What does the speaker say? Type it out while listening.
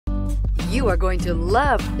You are going to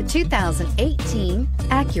love the 2018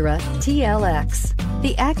 Acura TLX.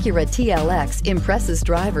 The Acura TLX impresses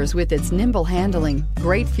drivers with its nimble handling,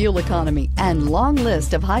 great fuel economy, and long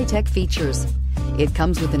list of high-tech features. It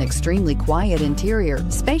comes with an extremely quiet interior,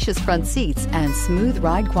 spacious front seats, and smooth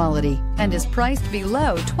ride quality, and is priced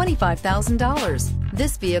below $25,000.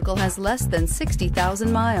 This vehicle has less than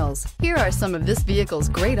 60,000 miles. Here are some of this vehicle's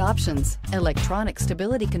great options: electronic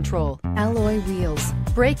stability control, alloy wheels,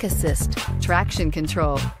 brake assist, traction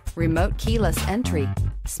control, remote keyless entry,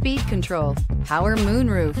 speed control, power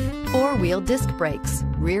moonroof, four-wheel disc brakes,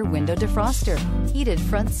 rear window defroster, heated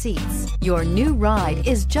front seats. Your new ride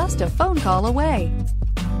is just a phone call away.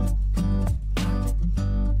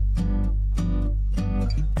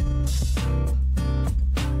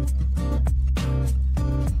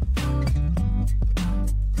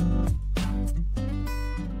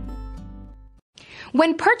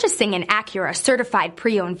 When purchasing an Acura certified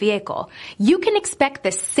pre-owned vehicle, you can expect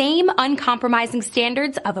the same uncompromising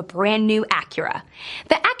standards of a brand new Acura.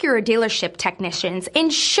 The Acura dealership technicians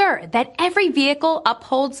ensure that every vehicle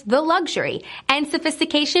upholds the luxury and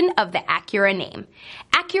sophistication of the Acura name.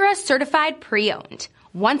 Acura certified pre-owned.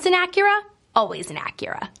 Once an Acura, always an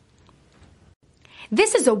Acura.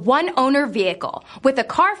 This is a one-owner vehicle with a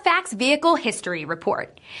Carfax Vehicle History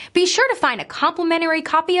Report. Be sure to find a complimentary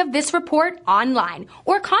copy of this report online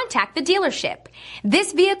or contact the dealership.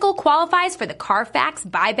 This vehicle qualifies for the Carfax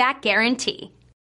Buyback Guarantee.